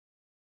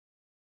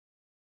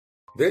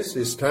This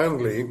is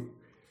Stanley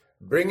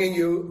bringing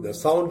you the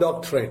sound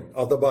doctrine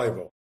of the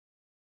Bible.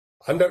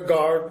 Under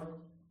God,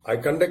 I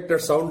conducted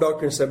sound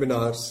doctrine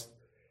seminars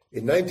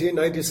in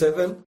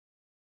 1997,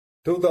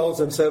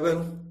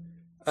 2007,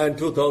 and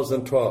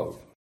 2012.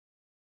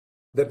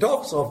 The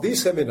talks of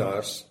these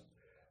seminars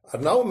are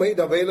now made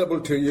available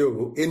to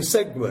you in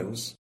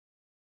segments.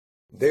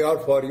 They are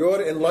for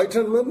your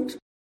enlightenment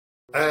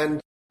and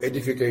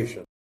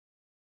edification.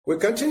 We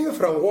continue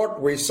from what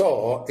we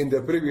saw in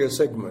the previous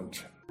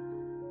segment.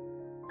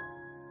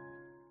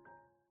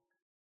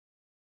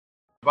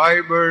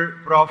 Bible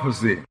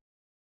prophecy.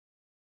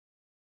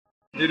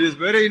 It is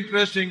very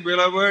interesting,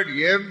 beloved.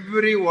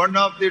 Every one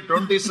of the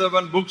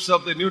 27 books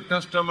of the New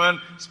Testament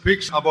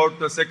speaks about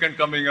the second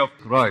coming of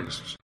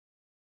Christ.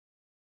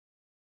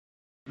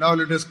 Now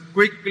let us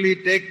quickly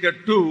take the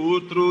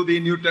two through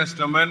the New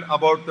Testament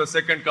about the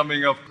second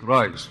coming of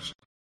Christ.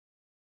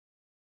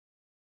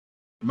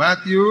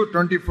 Matthew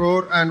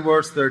 24 and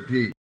verse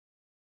 30.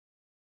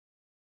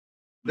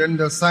 Then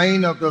the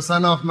sign of the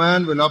Son of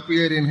Man will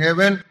appear in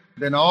heaven.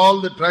 Then all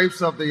the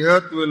tribes of the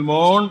earth will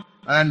mourn,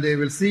 and they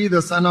will see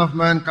the Son of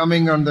Man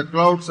coming on the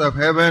clouds of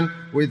heaven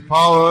with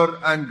power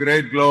and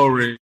great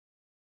glory.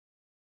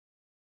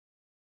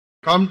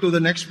 Come to the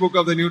next book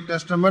of the New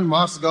Testament,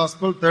 Mark's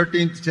Gospel,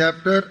 13th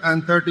chapter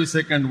and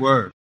 32nd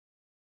verse.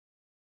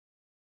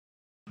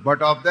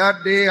 But of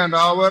that day and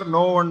hour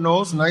no one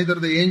knows, neither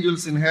the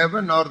angels in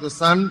heaven nor the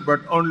Son,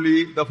 but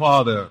only the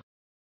Father.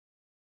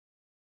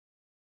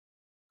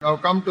 Now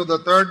come to the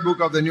third book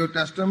of the New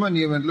Testament,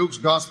 even Luke's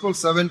Gospel,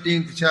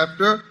 17th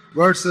chapter,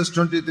 verses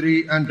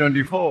 23 and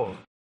 24.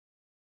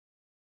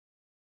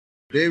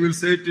 They will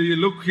say to you,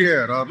 look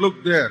here or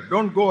look there.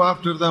 Don't go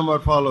after them or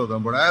follow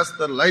them. But as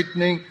the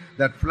lightning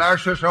that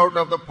flashes out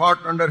of the part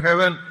under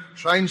heaven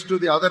shines to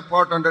the other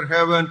part under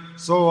heaven,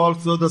 so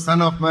also the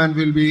Son of Man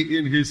will be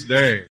in his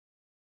day.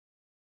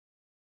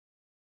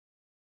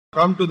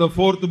 Come to the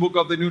fourth book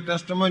of the New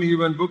Testament,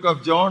 even book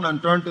of John,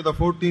 and turn to the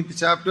 14th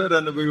chapter,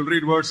 and we will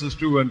read verses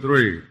 2 and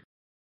 3.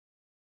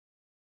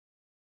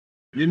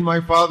 In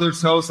my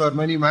Father's house are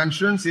many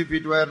mansions. If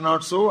it were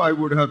not so, I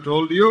would have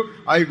told you,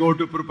 I go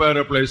to prepare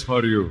a place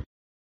for you.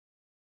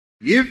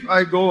 If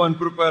I go and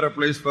prepare a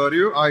place for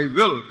you, I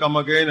will come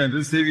again and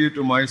receive you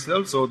to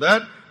myself, so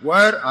that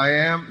where I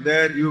am,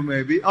 there you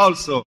may be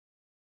also.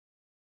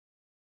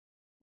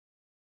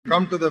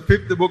 Come to the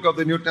fifth book of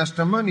the New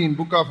Testament, in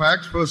book of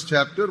Acts, first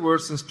chapter,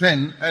 verses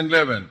 10 and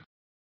 11.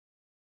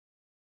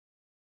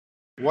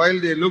 While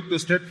they looked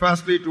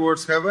steadfastly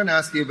towards heaven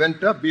as he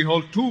went up,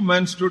 behold, two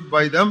men stood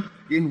by them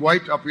in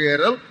white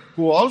apparel,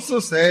 who also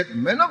said,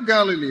 Men of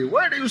Galilee,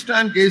 why do you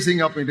stand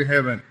gazing up into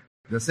heaven?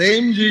 The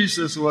same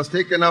Jesus who was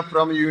taken up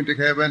from you into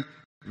heaven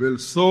will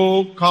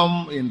so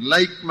come in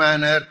like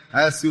manner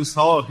as you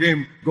saw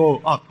him go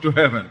up to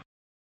heaven.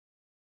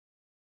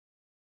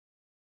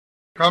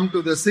 Come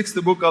to the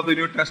sixth book of the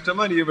New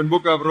Testament, even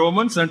book of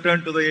Romans, and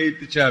turn to the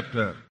 8th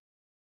chapter.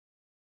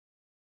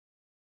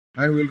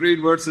 And we'll read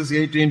verses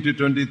 18 to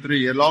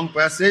 23. A long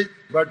passage,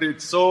 but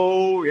it's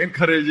so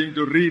encouraging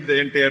to read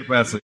the entire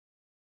passage.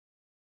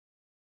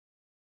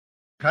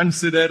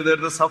 Consider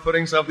that the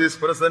sufferings of this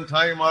present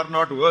time are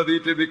not worthy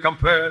to be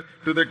compared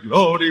to the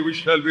glory which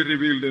shall be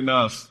revealed in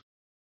us.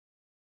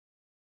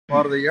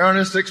 For the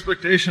earnest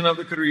expectation of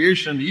the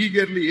creation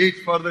eagerly waits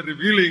for the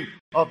revealing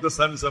of the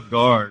sons of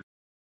God.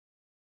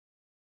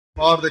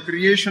 For the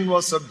creation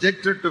was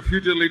subjected to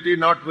futility,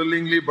 not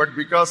willingly, but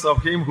because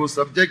of him who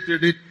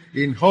subjected it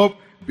in hope,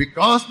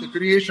 because the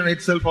creation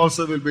itself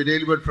also will be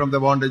delivered from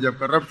the bondage of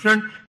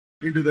corruption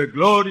into the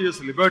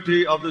glorious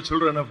liberty of the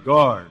children of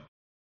God.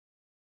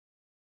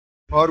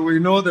 For we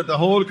know that the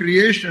whole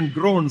creation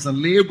groans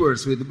and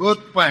labors with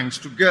birth pangs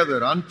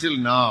together until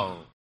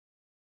now.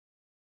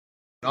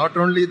 Not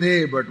only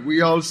they, but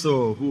we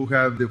also, who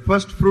have the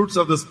first fruits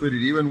of the Spirit,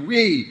 even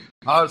we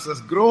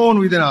ourselves groan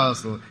within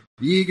ourselves,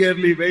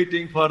 eagerly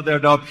waiting for the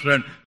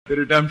adoption, the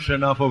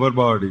redemption of our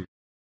body.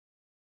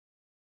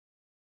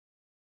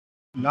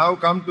 Now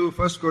come to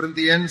 1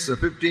 Corinthians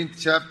 15th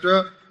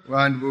chapter,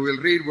 and we will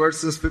read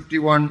verses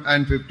 51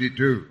 and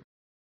 52.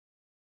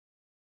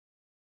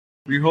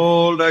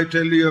 Behold, I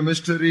tell you a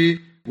mystery,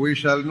 we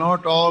shall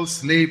not all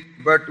sleep,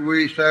 but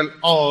we shall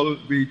all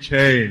be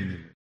changed.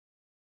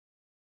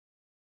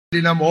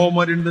 In a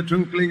moment, in the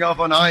twinkling of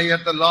an eye,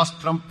 at the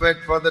last trumpet,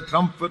 for the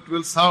trumpet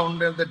will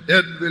sound, and the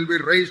dead will be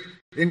raised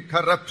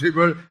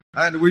incorruptible,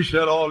 and we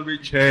shall all be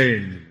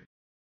changed.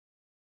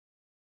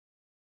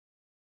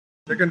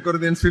 2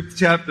 Corinthians 5th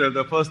chapter,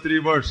 the first 3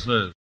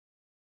 verses.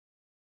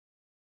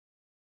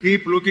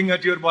 Keep looking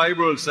at your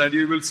Bibles and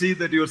you will see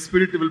that your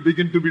spirit will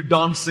begin to be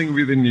dancing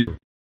within you.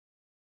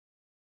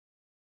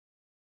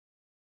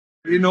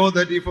 We know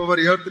that if our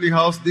earthly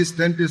house, this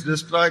tent, is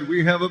destroyed,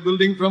 we have a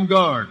building from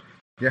God,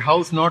 a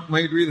house not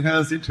made with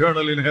hands,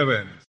 eternal in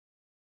heaven.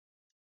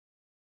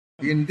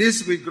 In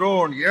this we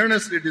groan,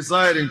 earnestly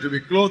desiring to be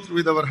clothed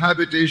with our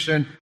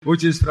habitation,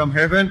 which is from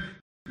heaven,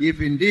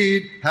 if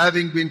indeed,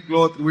 having been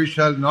clothed, we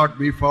shall not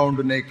be found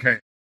naked.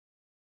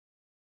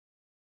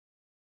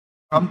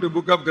 Come to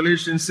book of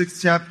Galatians 6th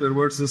chapter,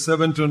 verses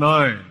 7 to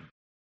 9.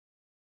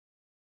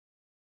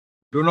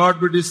 Do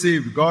not be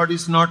deceived. God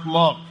is not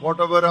mocked.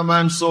 Whatever a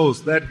man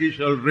sows, that he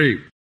shall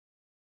reap.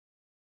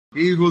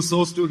 He who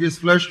sows to his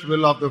flesh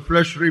will of the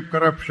flesh reap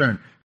corruption,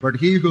 but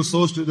he who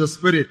sows to the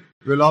Spirit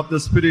will of the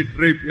Spirit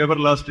reap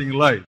everlasting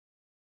life.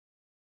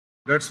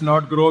 Let's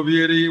not grow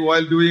weary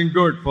while doing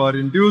good, for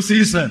in due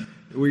season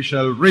we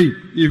shall reap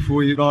if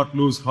we not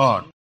lose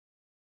heart.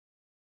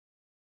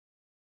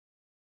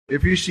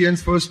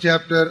 Ephesians 1st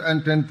chapter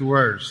and 10th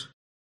verse.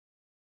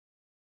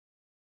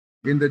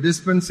 In the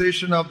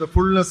dispensation of the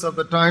fullness of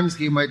the times,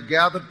 he might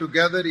gather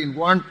together in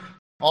one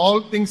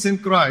all things in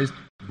Christ,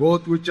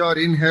 both which are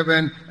in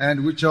heaven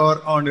and which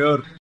are on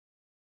earth.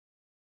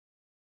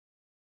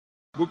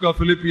 Book of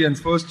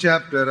Philippians, 1st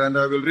chapter, and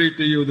I will read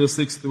to you the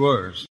 6th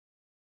verse.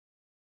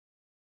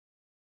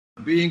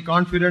 Being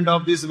confident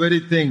of this very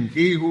thing,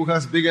 he who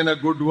has begun a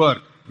good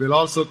work will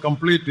also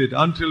complete it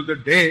until the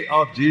day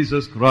of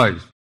Jesus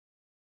Christ.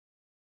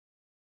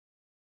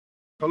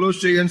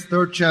 Colossians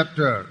 3rd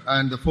chapter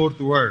and the 4th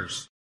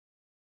verse.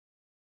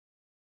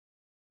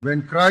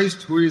 When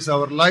Christ, who is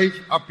our life,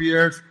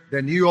 appears,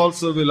 then you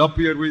also will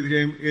appear with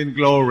him in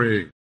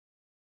glory.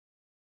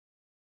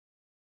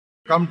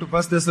 Come to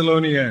 1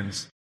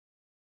 Thessalonians.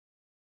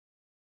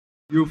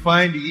 You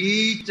find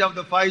each of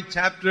the 5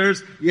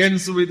 chapters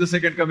ends with the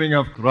second coming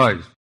of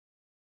Christ.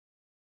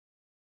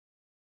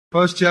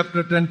 1st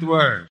chapter, 10th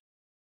verse.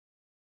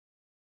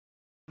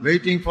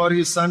 Waiting for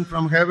his Son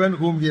from heaven,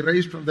 whom he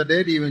raised from the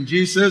dead, even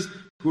Jesus,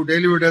 who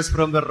delivered us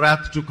from the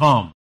wrath to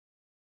come.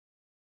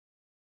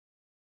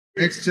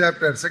 Next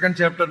chapter, 2nd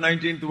chapter,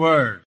 19th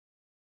verse.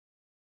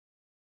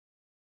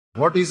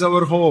 What is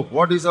our hope?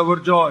 What is our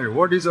joy?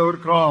 What is our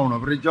crown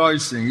of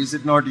rejoicing? Is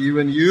it not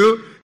even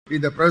you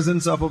in the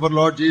presence of our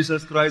Lord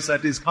Jesus Christ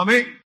at his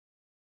coming?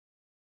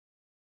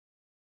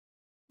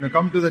 Now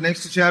come to the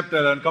next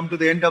chapter and come to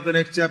the end of the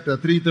next chapter,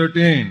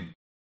 3:13.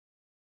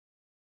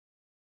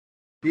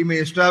 He may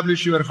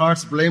establish your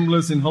hearts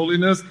blameless in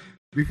holiness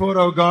before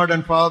our God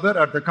and Father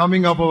at the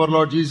coming of our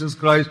Lord Jesus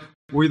Christ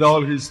with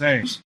all his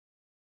saints.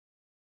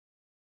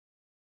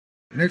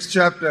 Next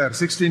chapter,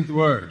 16th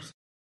verse.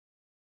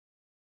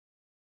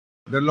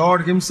 The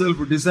Lord himself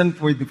will descend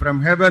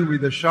from heaven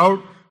with a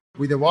shout,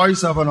 with the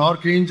voice of an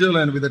archangel,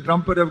 and with the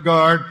trumpet of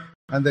God,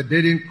 and the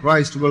dead in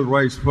Christ will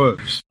rise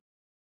first.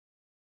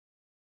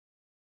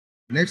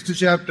 Next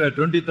chapter,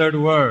 23rd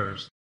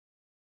verse.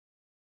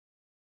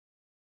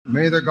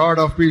 May the God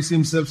of peace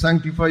himself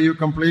sanctify you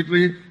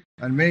completely,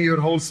 and may your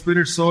whole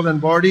spirit, soul,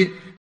 and body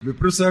be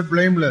preserved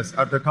blameless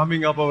at the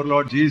coming of our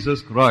Lord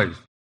Jesus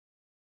Christ.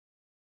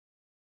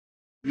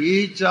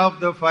 Each of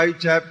the 5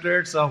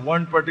 chapters of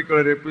one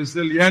particular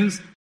epistle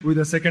ends with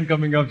the second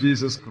coming of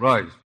Jesus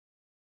Christ.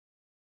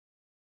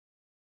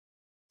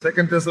 2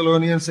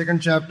 Thessalonians,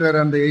 2nd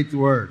chapter and the 8th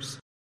verse.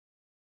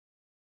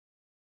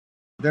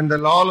 Then the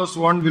lawless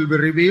one will be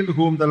revealed,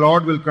 whom the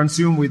Lord will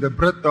consume with the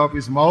breath of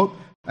his mouth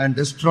and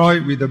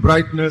destroy with the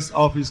brightness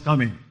of his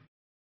coming.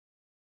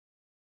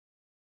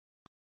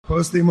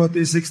 1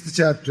 Timothy 6th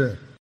chapter.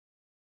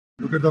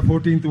 Look at the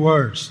 14th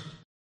verse.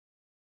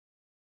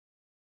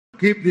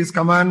 Keep this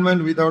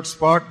commandment without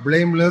spot,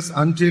 blameless,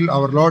 until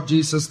our Lord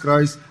Jesus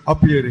Christ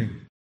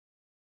appearing.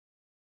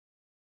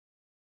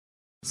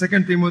 2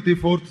 Timothy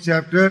 4th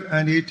chapter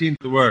and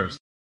 18th verse.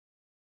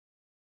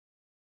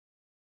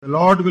 The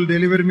Lord will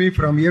deliver me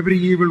from every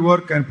evil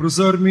work and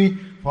preserve me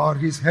for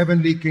his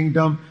heavenly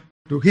kingdom.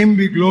 To him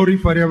be glory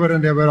forever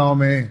and ever.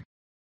 Amen.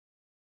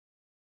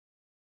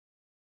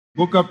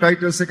 Book of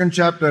Titus, 2nd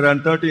chapter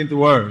and 13th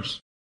verse.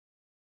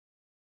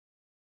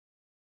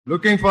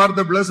 Looking for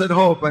the blessed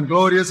hope and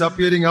glorious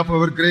appearing of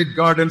our great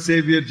God and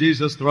Savior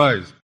Jesus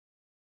Christ.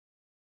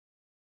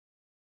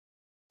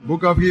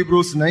 Book of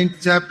Hebrews,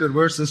 9th chapter,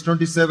 verses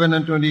 27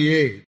 and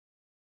 28.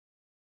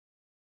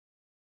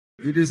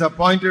 It is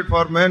appointed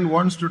for men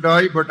once to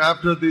die, but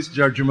after this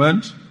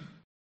judgment.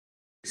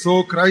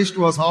 So Christ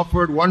was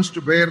offered once to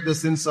bear the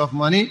sins of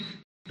many.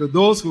 To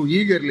those who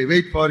eagerly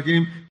wait for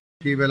him,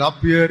 he will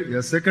appear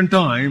a second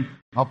time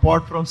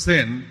apart from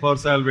sin for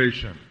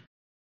salvation.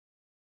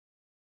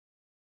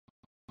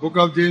 Book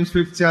of James,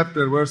 5th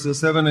chapter, verses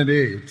 7 and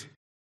 8.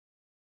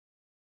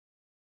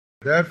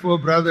 Therefore,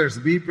 brothers,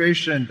 be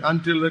patient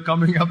until the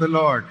coming of the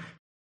Lord.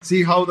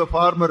 See how the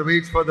farmer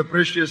waits for the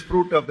precious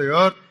fruit of the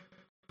earth,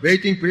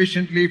 waiting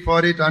patiently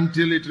for it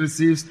until it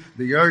receives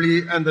the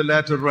early and the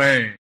latter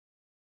rain.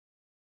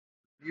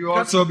 You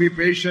also be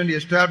patient,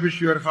 establish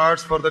your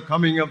hearts, for the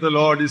coming of the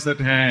Lord is at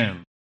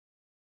hand.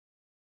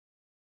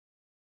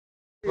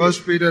 1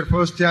 Peter,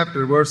 1st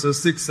chapter,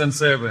 verses 6 and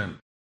 7.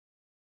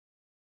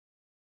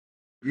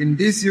 In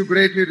this you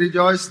greatly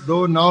rejoice,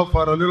 though now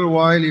for a little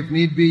while, if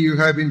need be, you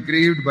have been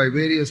grieved by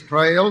various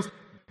trials,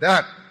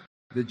 that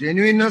the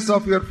genuineness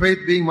of your faith,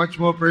 being much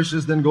more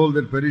precious than gold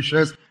that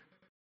perishes,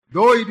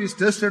 though it is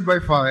tested by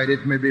fire,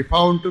 it may be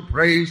found to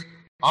praise,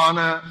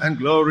 honor, and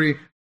glory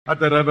at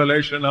the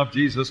revelation of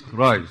Jesus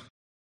Christ.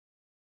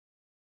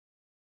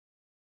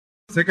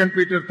 2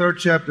 Peter 3rd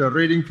chapter,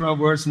 reading from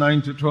verse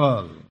 9 to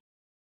 12.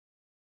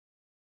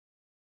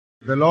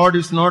 The Lord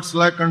is not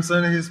slack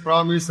concerning his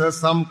promise, as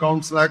some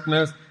count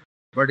slackness,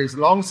 but is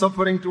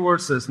long-suffering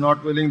towards us,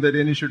 not willing that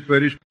any should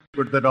perish,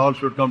 but that all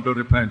should come to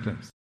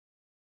repentance.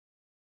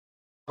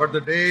 But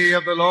the day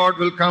of the Lord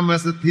will come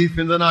as a thief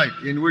in the night,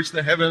 in which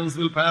the heavens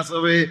will pass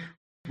away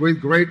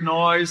with great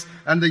noise,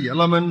 and the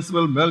elements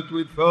will melt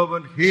with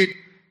fervent heat.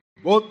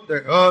 Both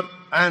the earth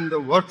and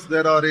the works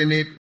that are in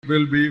it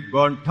will be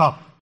burnt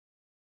up.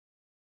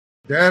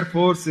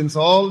 Therefore, since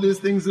all these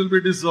things will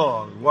be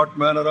dissolved, what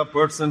manner of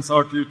persons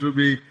ought you to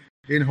be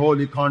in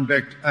holy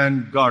conduct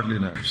and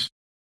godliness?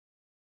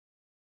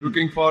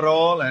 Looking for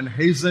all and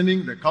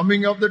hastening the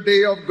coming of the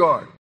day of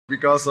God,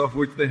 because of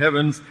which the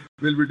heavens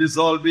will be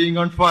dissolved, being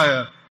on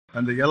fire,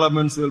 and the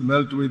elements will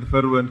melt with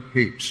fervent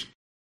heat.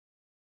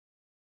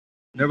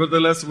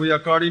 Nevertheless, we,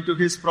 according to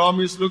his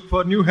promise, look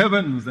for new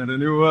heavens and a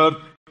new earth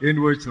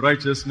in which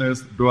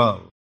righteousness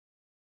dwells.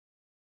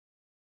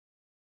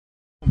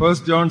 1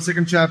 John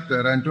 2nd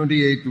chapter and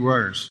 28th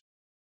verse.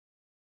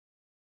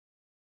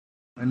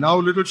 And now,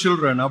 little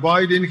children,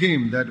 abide in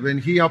him, that when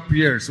he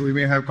appears, we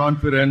may have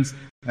confidence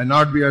and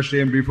not be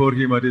ashamed before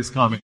him at his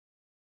coming.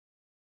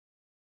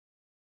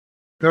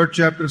 3rd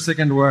chapter,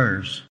 2nd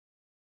verse.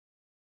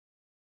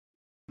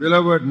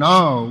 Beloved,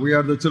 now we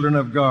are the children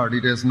of God.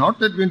 It has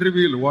not yet been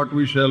revealed what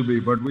we shall be,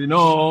 but we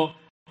know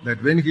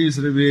that when he is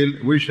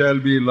revealed, we shall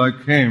be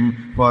like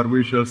him, for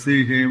we shall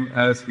see him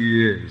as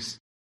he is.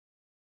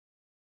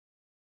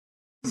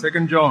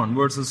 2 John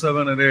verses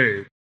 7 and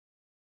 8.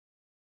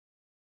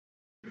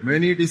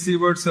 Many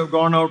deceivers have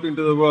gone out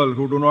into the world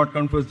who do not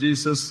confess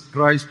Jesus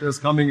Christ as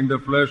coming in the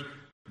flesh.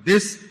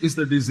 This is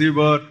the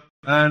deceiver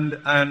and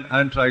an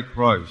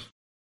antichrist.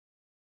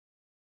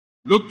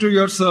 Look to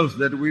yourselves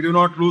that we do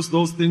not lose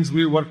those things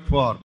we work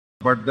for,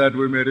 but that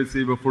we may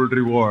receive a full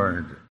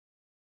reward.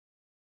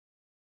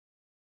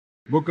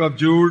 Book of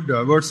Jude,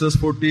 verses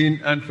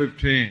 14 and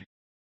 15.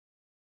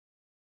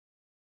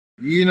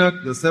 Enoch,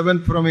 the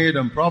seventh from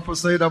Adam,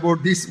 prophesied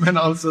about these men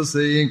also,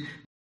 saying,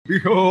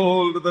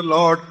 Behold, the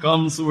Lord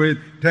comes with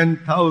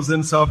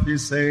 10,000s of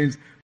his saints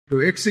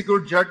to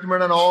execute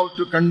judgment on all,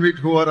 to convict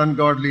who are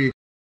ungodly,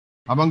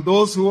 among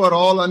those who are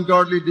all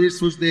ungodly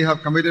deeds which they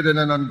have committed in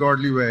an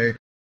ungodly way,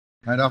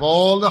 and of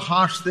all the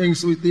harsh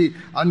things which the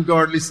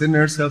ungodly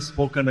sinners have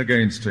spoken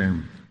against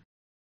him.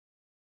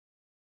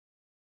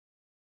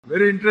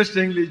 Very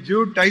interestingly,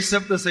 Jude ties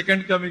up the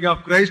second coming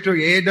of Christ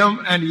to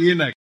Adam and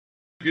Enoch.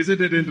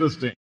 Isn't it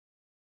interesting?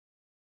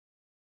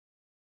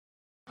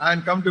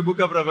 And come to book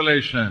of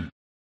Revelation,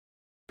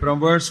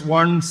 from verse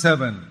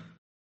 1-7.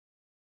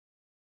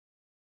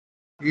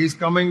 He is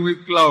coming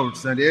with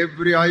clouds, and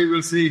every eye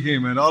will see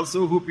him, and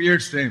also who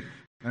pierced him,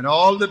 and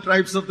all the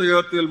tribes of the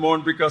earth will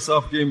mourn because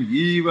of him.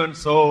 Even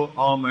so,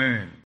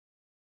 Amen.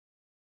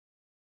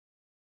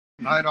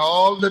 And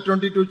all the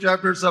 22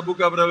 chapters of book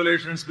of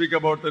Revelation speak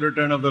about the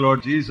return of the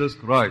Lord Jesus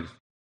Christ.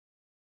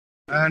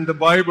 And the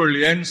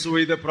Bible ends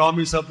with the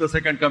promise of the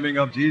second coming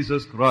of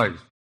Jesus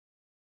Christ.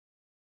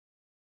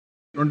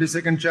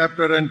 22nd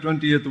chapter and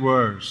 20th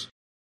verse.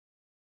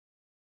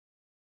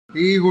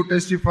 He who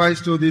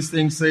testifies to these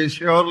things says,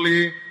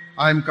 Surely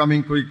I am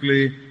coming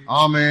quickly.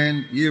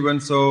 Amen.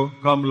 Even so,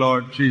 come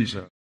Lord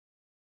Jesus.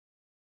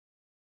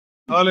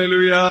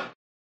 Hallelujah.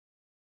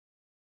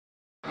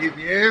 If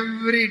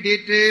every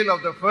detail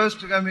of the first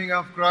coming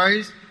of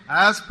Christ,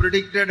 as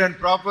predicted and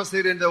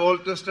prophesied in the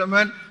Old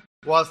Testament,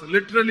 was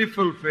literally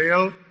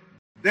fulfilled,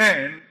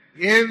 then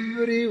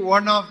every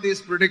one of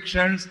these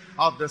predictions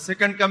of the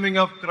second coming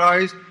of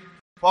Christ,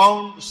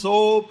 found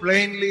so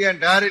plainly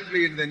and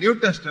directly in the New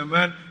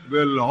Testament,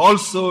 will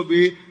also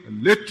be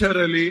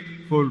literally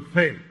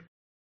fulfilled.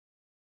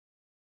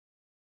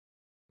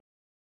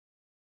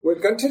 We'll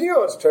continue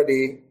our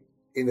study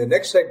in the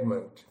next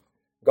segment.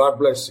 God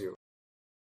bless you.